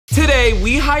Today,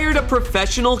 we hired a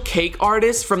professional cake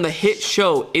artist from the hit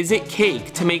show Is It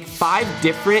Cake to make 5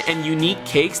 different and unique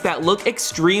cakes that look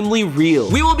extremely real.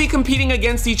 We will be competing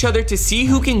against each other to see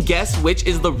who can guess which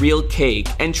is the real cake.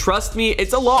 And trust me,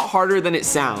 it's a lot harder than it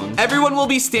sounds. Everyone will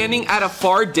be standing at a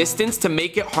far distance to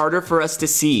make it harder for us to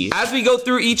see. As we go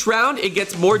through each round, it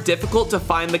gets more difficult to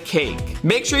find the cake.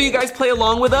 Make sure you guys play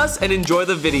along with us and enjoy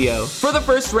the video. For the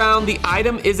first round, the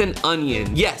item is an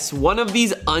onion. Yes, one of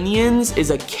these onions is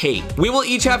a cake. We will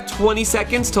each have 20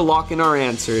 seconds to lock in our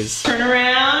answers. Turn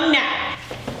around now.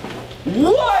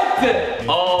 What?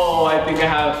 Oh, I think I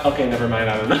have. Okay, never mind.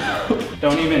 I don't know.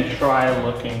 Don't even try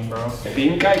looking, bro. I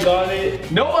think I got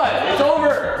it. No, what? It's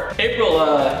over.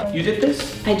 April, you did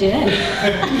this? I did.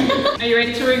 Are you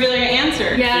ready to reveal your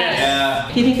answer? Yes. Yeah.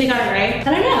 Do you think they got it right?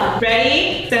 I don't know.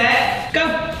 Ready, set, go.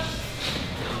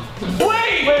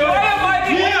 Wait, why am I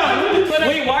the one?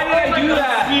 Wait, why did I do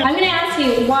that? I'm gonna ask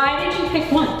you, why did you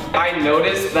pick one? I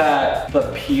noticed that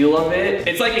the peel of it,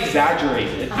 it's like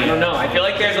exaggerated. I don't know. I feel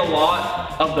like there's a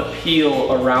lot of the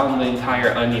peel around the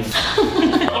entire onion.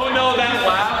 Oh no, that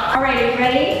laugh. All right, are you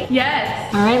ready?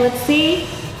 Yes. All right, let's see.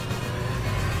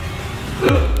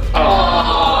 I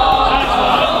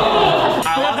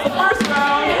lost the first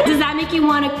round. Does that make you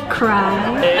want to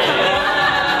cry?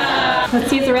 Yeah. Let's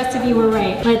see if the rest of you were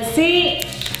right. Let's see.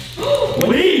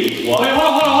 Wait, what? Wait,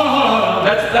 hold on.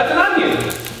 That's an onion.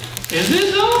 Is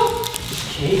it though?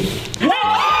 Cake.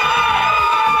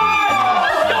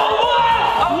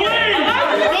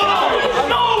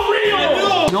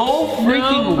 No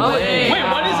freaking way. Wait,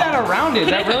 what is that around it? Is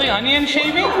that really onion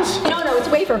shavings? No, it's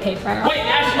wafer paper. Wait,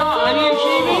 that's not onion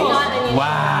shavings? Not onion.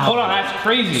 Wow. Hold on, that's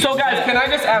crazy. So guys, can I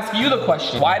just ask you the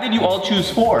question? Why did you all choose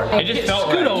 4? it just felt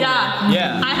right. Yeah.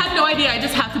 Yeah. I had no idea. I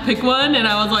just had to pick one, and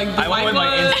I was like, the I white went with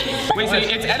my one. instinct. Wait, so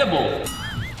it's edible.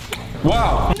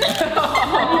 Wow.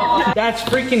 That's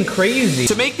freaking crazy.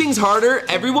 To make things harder,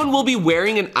 everyone will be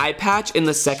wearing an eye patch in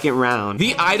the second round.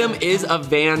 The item is a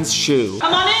Vans shoe.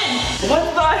 Come on in.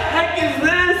 What the heck is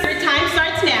this? Your time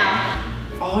starts now.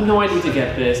 Oh no, I need to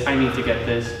get this. I need to get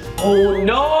this. Oh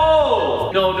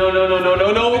no! No.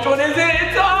 Which one is it?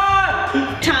 It's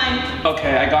on! Time.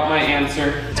 Okay, I got my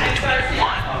answer. Time starts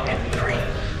now.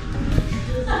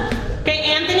 Okay,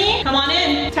 Anthony, come on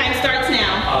in. Time starts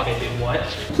now. Okay, what?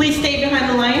 Please stay behind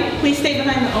the line. Please stay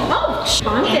behind the. Oh,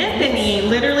 Anthony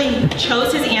literally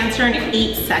chose his answer in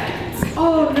 8 seconds.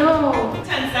 Oh no.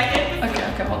 10 seconds.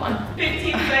 Okay, hold on.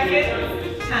 15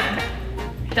 seconds. Time.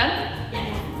 Done?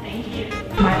 Thank you.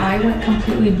 My eye went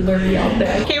completely blurry all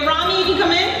day. Okay, Rami, you can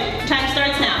come in. Time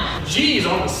starts now. Jeez,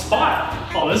 on the spot.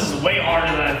 Oh, this is way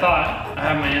harder than I thought. I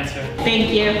have my answer.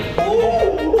 Thank you.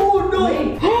 Oh no!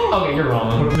 Okay, you're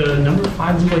wrong. The number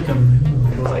 5 was like a moon.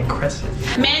 It was like crescent.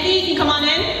 Mandy, you can come on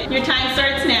in. Your time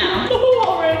starts now. Oh,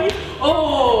 already?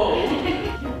 Oh! I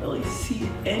can't really see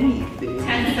anything.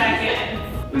 10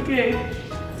 seconds. Okay.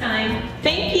 Time.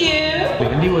 Thank you.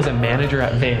 Andy was a manager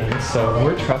at Vans, so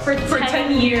we're trusted. For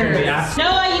 10 years. Yeah.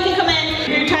 Noah, you can come in.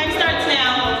 Your time starts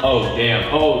now. Oh damn.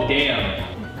 Oh damn.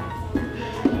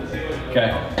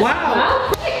 Okay.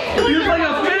 Wow. You're like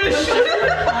a fish.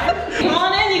 Come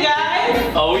on in, you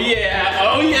guys. Oh yeah,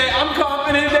 I'm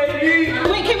confident, baby.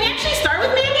 Wait, can we actually start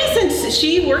with Mandy since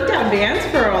she worked at Vans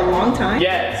for a long time?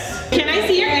 Yes. Can I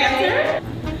see your answer?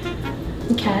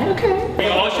 Okay. We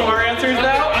all show our answers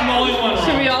now? I'm the only one.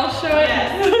 Should we all show it?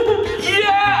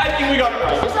 Yeah, I think we got it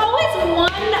right. There's always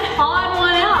one odd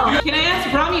one out. Can I ask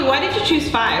Rami, why did you choose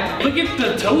 5? Look at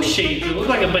the toe shape. It looks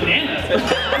like a banana.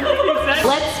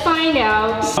 Let's find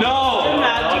out.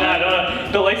 No.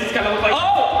 The laces kind of look like.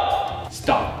 Oh!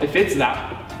 Stop. If it's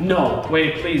that. No.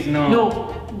 Wait, please, no. No.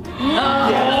 Yes.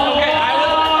 Okay,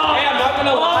 I'm not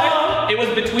gonna lie. It was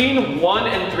between 1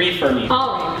 and 3 for me.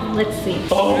 All right, let's see.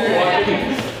 Oh, All right,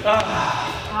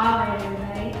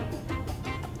 everybody.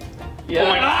 yeah. Oh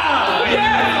my God.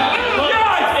 Yes!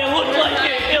 Yes! It looked like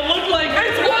it. It looked like it.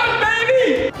 It's 1, baby!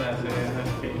 That's it,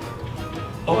 that's cake.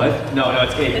 Oh, what? No,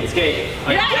 it's cake. It's cake.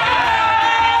 Yeah!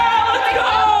 Let's go!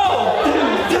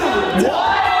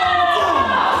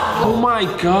 Oh my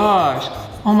gosh.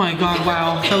 Oh my god,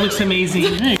 wow. That looks amazing.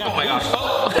 Oh my gosh.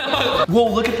 Oh. Whoa,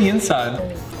 look at the inside.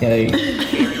 Guys,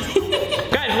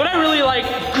 what I really like.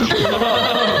 Hold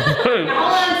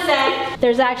on a sec.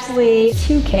 There's actually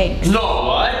 2 cakes. No,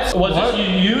 what? Was it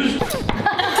you used?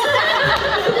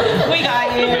 We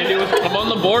got you. I'm on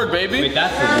the board, baby. Wait,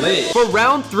 that's lit. For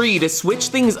round 3, to switch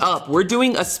things up, we're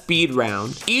doing a speed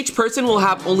round. Each person will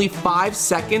have only 5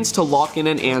 seconds to lock in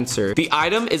an answer. The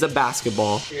item is a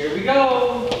basketball. Here we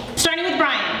go. Starting with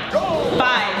Brian.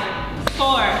 5,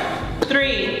 4,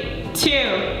 3,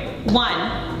 2,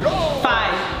 1.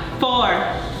 5,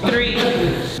 4, 3. You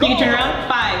can turn around.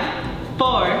 5,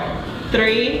 4,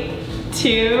 3,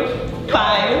 2,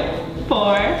 5,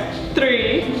 4,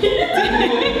 3.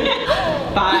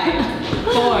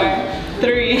 5, 4,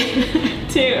 3,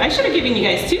 2. I should have given you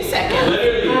guys 2 seconds.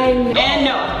 And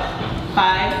no.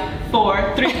 5,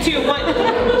 4, 3, 2, 1.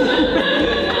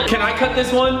 Can I cut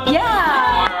this one?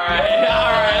 Yeah.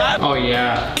 Alright. Oh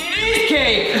yeah. It is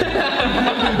cake!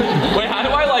 Wait, how do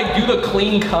I like do the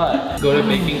clean cut? Go to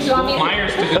baking school.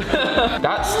 Myers to do.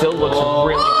 That still looks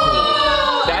really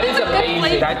cool. That is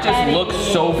amazing. That just looks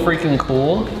so freaking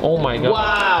cool. Oh my god.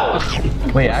 Wow.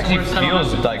 Wait, it actually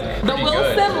feels like The pretty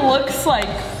Wilson good. looks like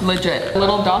legit.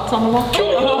 Little dots on the wall.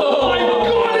 Oh my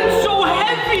god, it's so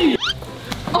heavy!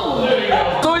 Oh.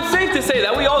 So it's safe to say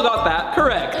that we all got that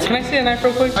correct. Can I see a knife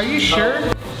real quick? Are you sure?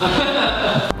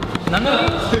 None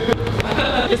of these?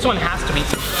 This one has to be.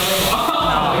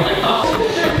 No.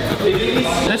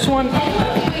 This one?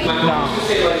 No.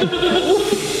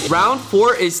 Round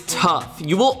 4 is tough.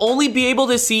 You will only be able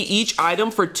to see each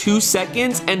item for 2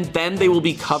 seconds and then they will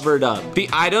be covered up. The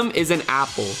item is an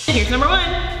apple. Here's number 1.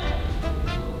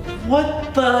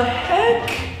 What the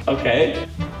heck? Okay.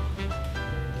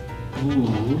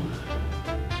 Ooh.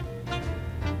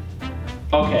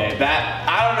 Okay, that,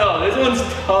 I don't know, this one's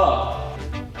tough.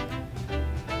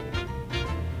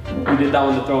 You did that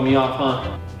one to throw me off,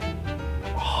 huh?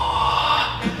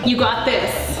 You got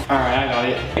this. Alright, I got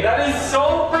it. That is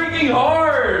so freaking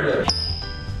hard!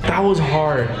 That was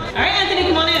hard. All right, Anthony,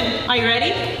 come on in. Are you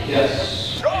ready?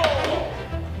 Yes.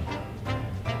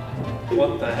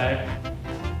 What the heck?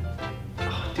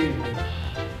 Oh, dude.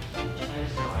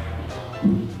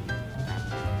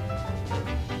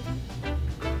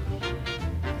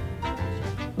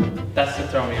 That's to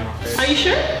throw me off. Are you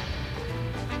sure?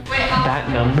 That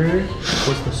number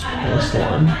was the smallest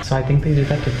one, so I think they did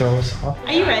that to throw us off.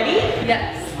 Are you ready?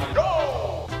 Yes.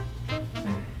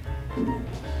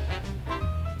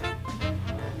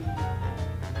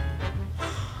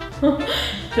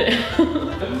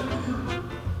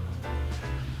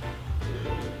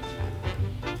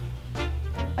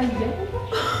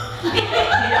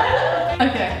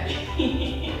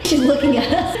 Okay. She's looking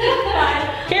at us.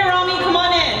 Here, Rami, come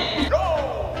on in.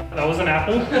 That was an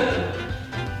apple.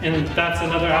 And that's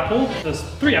another apple. There's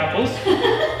 3 apples.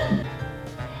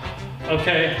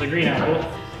 Okay, the green apple.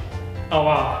 Oh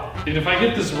wow. Dude, if I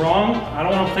get this wrong, I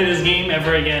don't want to play this game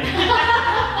ever again.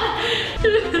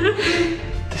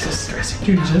 This is stressing.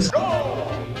 Dude, just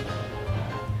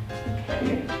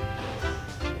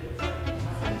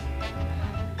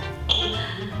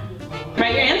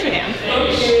Write your answer down.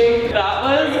 That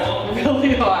was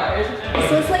really hard.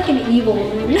 This looks like an evil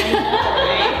room.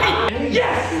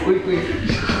 Yes! wait.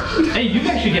 Hey, you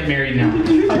guys should get married now.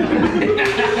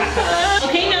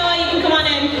 Okay, Noah, you can come on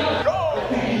in.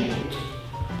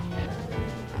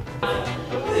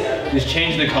 Just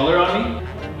change the color on me?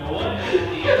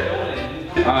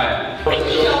 Alright.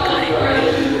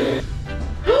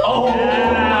 Oh!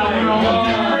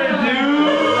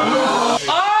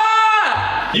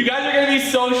 Ah! You guys are gonna be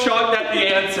so shocked at the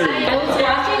answer. I was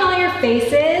watching all your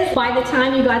faces. By the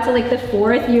time you got to like the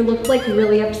 4th, you looked like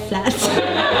really upset.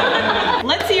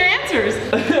 Let's see your answers.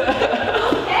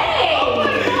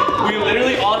 We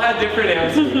literally all had different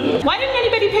answers. Why didn't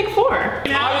anybody pick 4?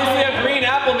 Obviously a green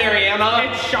apple, Mariana.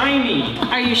 It's shiny.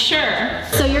 Are you sure?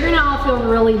 So you're gonna all feel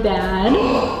really bad.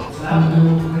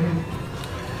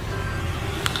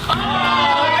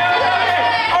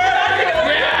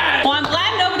 Well, I'm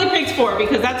glad nobody picked 4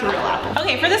 because that's a real apple.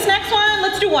 Okay, for this next one,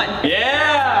 let's do 1.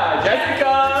 Yeah,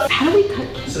 Jessica. How do we cut?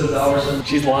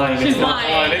 She's lying. She's It's not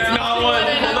lying. one. It's not one.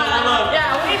 Hold on.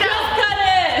 Yeah, we just cut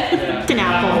it. It's an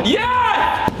apple.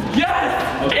 Yes!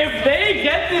 Yes! If they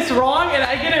get this wrong and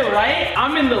I get it right,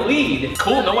 I'm in the lead.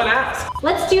 Cool, no one asked.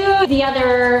 Let's do the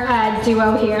other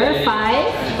duo here,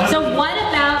 5. So what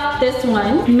about this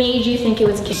one made you think it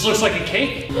was This cake? looks like a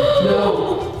cake.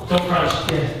 no. Don't crush.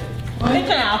 It's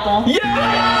an apple. Yes!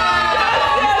 Yes!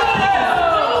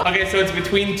 Okay, so it's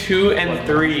between 2 and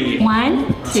 3.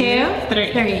 1, 2,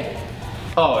 3. 3.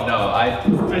 Oh no, I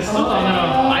still don't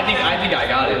know. I think I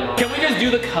got it. Can we just do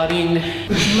the cutting?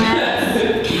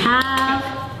 Let's have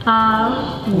a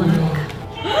look.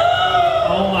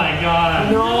 Oh my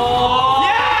god.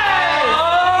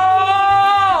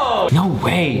 No! No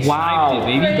way. Wow, Sniped it,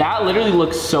 baby. that literally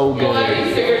looks so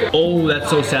good. Oh, that's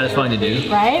so satisfying to do.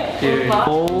 Right? Dude.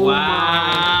 Oh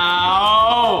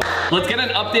wow! Let's get an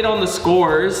update on the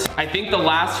scores. I think the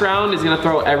last round is gonna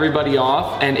throw everybody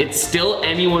off, and it's still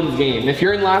anyone's game. If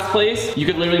you're in last place, you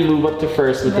could literally move up to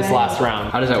first with this last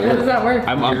round. How does that work? How does that work?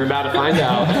 You're about to find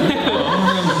out.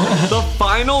 The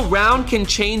final round can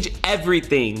change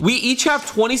everything. We each have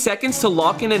 20 seconds to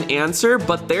lock in an answer,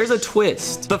 but there's a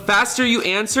twist. The faster you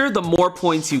answer, the more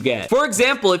points you get. For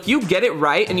example, if you get it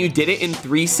right and you did it in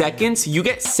 3 seconds, you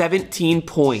get 17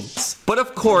 points. But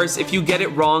of course, if you get it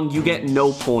wrong, you get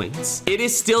no points. It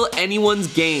is still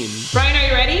anyone's game. Brian, are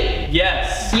you ready?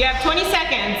 Yes. You have 20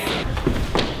 seconds.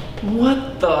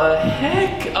 What the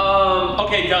heck?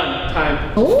 Okay, done.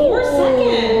 Time. 4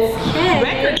 seconds. Okay.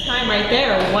 Record time right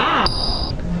there. Wow.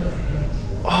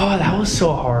 Oh, that was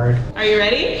so hard. Are you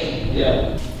ready?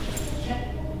 Yeah.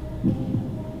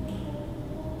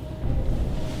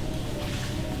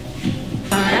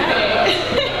 All right.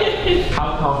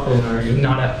 How confident are you?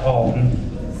 Not at all.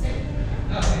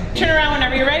 Turn around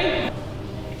whenever you're ready.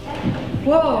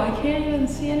 Whoa, I can't even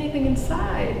see anything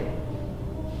inside.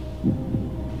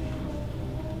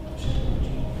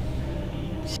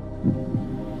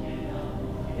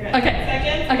 Okay.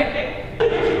 Seconds. Okay.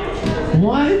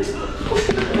 What?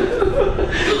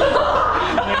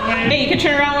 Hey, you can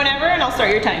turn around whenever and I'll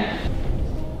start your time.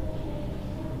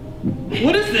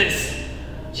 What is this?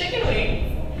 Chicken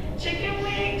wing. Chicken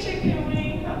wing, chicken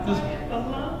wing. Your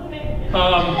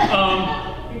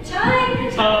time.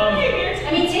 Your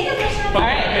I mean, take a picture. All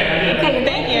right. Okay,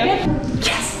 Thank you.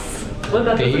 Yes. Well,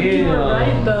 that doesn't mean we're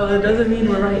right, though. That doesn't mean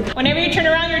we're right. Whenever you turn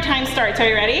around, your time starts. Are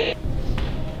you ready?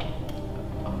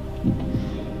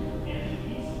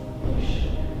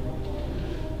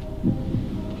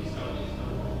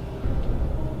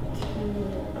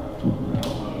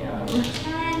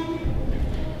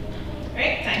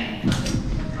 Great, time.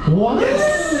 What?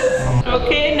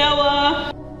 Okay,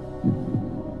 Noah.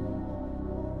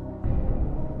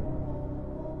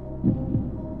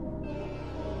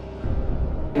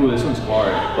 Ooh, this one's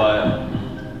hard, but I'm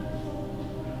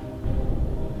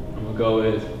gonna go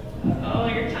with Oh,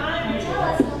 your time.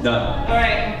 done. All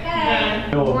right.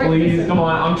 Done. Noah, please, come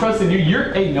on. I'm trusting you.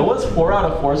 Hey, Noah's 4 out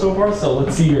of 4 so far, so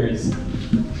let's see yours.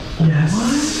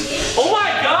 Yes. Oh my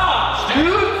gosh,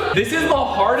 dude! This is the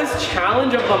hardest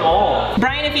challenge of them all.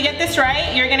 Brian, if you get this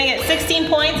right, you're gonna get 16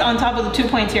 points on top of the 2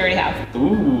 points you already have.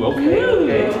 Ooh,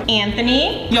 okay.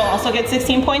 Anthony, you'll also get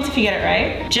 16 points if you get it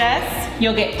right. Jess,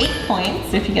 you'll get 8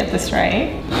 points if you get this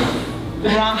right.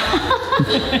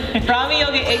 Rami,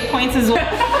 you'll get 8 points as well.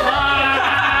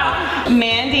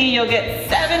 Mandy, you'll get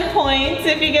 7 points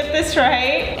if you get this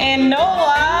right. And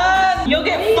Noah, you'll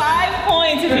get 5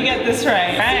 points if you get this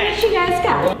right. See what you guys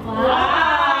got.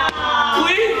 Wow.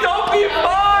 Please don't be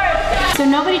 5! So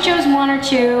nobody chose 1 or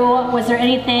 2. Was there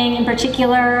anything in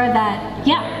particular that,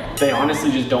 yeah. They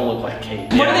honestly just don't look like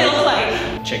cake. What do they look like?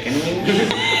 Chicken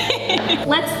wings?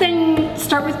 Let's then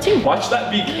start with 2. Watch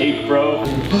that be cake, bro.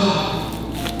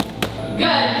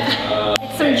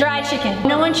 It's some dry chicken.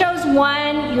 No one chose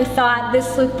 1. You thought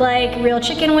this looked like real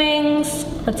chicken wings.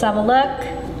 Let's have a look.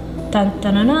 Dun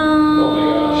dun dun dun.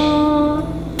 Oh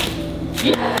my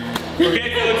gosh.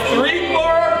 Okay, so it's 3, 4,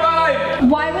 or 5.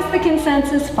 Why was the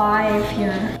consensus 5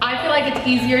 here? I feel like it's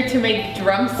easier to make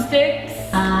drumsticks.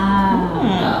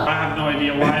 Ah. I have no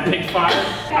idea why I picked 5.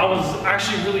 I was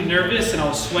actually really nervous and I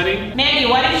was sweating. Mandy,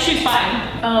 why did you choose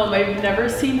 5? I've never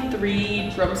seen 3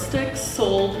 drumsticks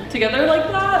sold together like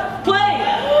that. Play!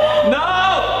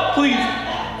 No! Please.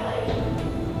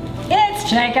 It's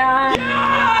chicken. Yes!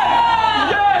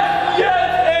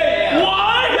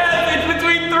 What? Yes, it's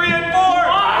between 3 and 4.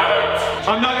 What?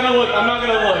 I'm not gonna look. I'm not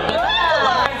gonna look. You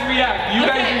guys react. You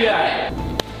guys react.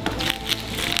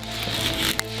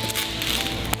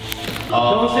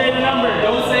 Don't say the number.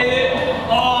 Don't say it.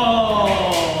 Oh.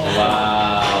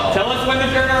 Wow. Tell us when to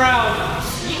turn around.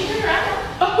 You can turn around.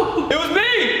 Oh, it was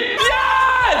me.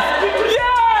 Yes!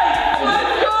 Yes!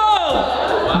 Let's go.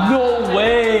 Wow. No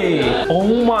way.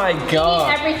 Oh my You can eat god.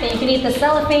 everything. You can eat the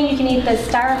cellophane, you can eat the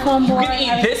styrofoam board. You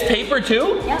can eat this paper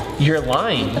too? Yep. You're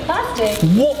lying. The plastic.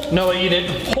 What? No, eat it.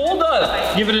 Hold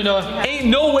up. Give it a no. Ain't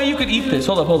no way you could eat this.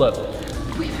 Hold up, hold up.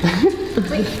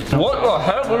 What the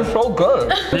heck? It's so good.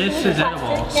 This is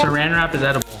edible. Saran wrap is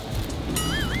edible.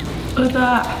 Look at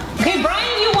that. Okay,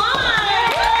 Brian, you won!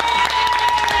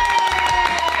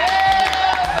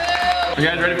 You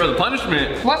guys ready for the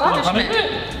punishment? What punishment?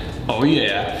 Oh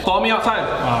yeah. Follow me outside.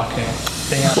 Oh, okay.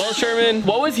 Damn. Well, Sherman,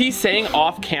 what was he saying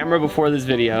off camera before this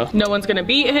video? No one's gonna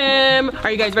beat him.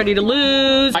 Are you guys ready to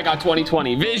lose? I got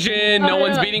 20/20 vision. No Oh,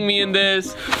 one's yeah. beating me in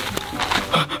this.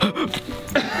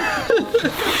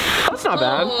 That's not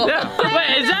bad. Yeah.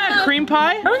 Wait, is that a cream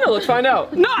pie? I don't know. Let's find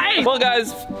out. Nice. Well,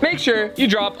 guys, make sure you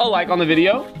drop a like on the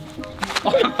video.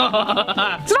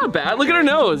 It's not bad. Look at her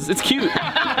nose. It's cute. It's a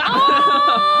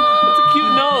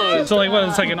cute nose. So like what?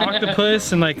 It's like an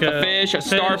octopus and like a Fish, a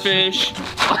starfish.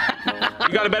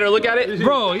 You got a better look at it?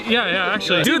 Bro, yeah,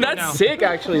 actually. Dude, that's sick,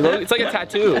 actually. Look, it's like a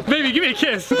tattoo. Baby, give me a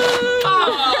kiss. All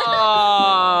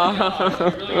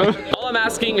I'm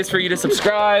asking is for you to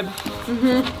subscribe.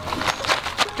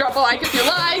 Drop a like if you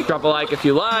like. Drop a like if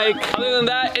you like. Other than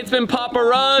that, it's been Papa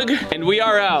Rug, and we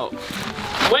are out.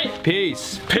 Wait.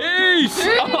 Peace. Peace. Peace.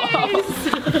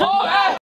 Oh,